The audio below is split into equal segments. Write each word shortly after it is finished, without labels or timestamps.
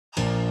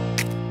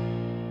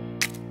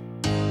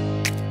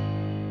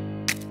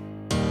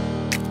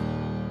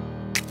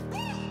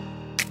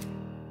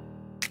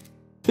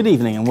Good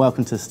evening and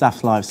welcome to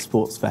Staff's Live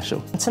Sports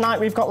Special. Tonight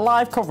we've got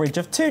live coverage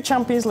of two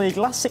Champions League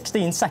last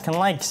 16 second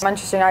legs.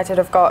 Manchester United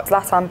have got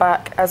Zlatan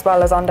back as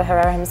well as Ander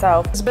Herrera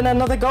himself. There's been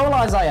another goal,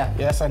 Isaiah.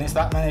 Yes, and it's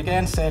that man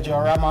again,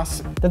 Sergio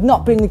Ramos. They've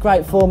not been in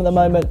great form at the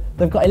moment.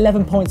 They've got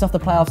 11 points off the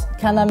playoffs.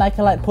 Can they make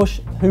a late push?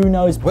 Who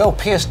knows? Well,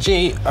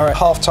 PSG are at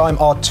half-time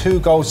are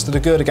 2 goals to the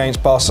good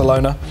against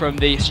Barcelona. From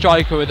the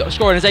striker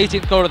scoring his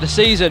 18th goal of the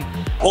season.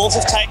 Wolves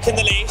have taken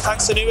the lead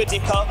thanks to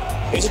Nuadika.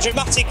 It was a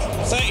dramatic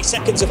 30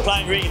 seconds of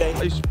play, really.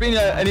 It's been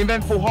an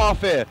eventful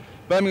half here.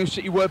 Birmingham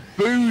City were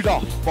booed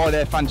off by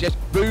their fans, yes,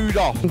 booed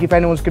off. I think if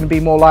anyone's going to be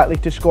more likely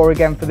to score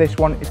again for this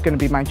one, it's going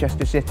to be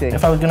Manchester City.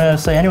 If I was going to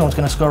say anyone's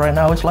going to score right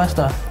now, it's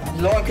Leicester.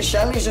 Lauren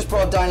Koscielny's just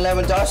brought down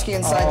Lewandowski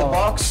inside the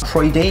box.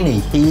 Troy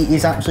Deeney, he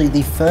is actually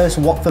the first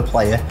Watford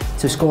player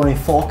to score in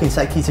 4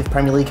 consecutive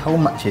Premier League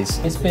home matches.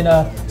 It's been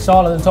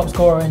Salah, the top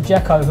scorer, and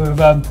Dzeko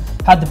who have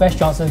had the best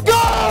chances.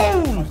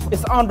 Goal!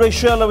 It's Andre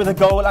Schürrle with a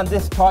goal, and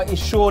this tie is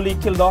surely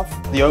killed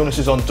off. The onus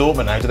is on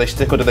Dortmund now. Do they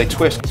stick or do they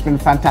twist? It's been a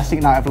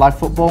fantastic night of live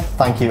football.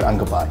 Thank you and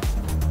goodbye.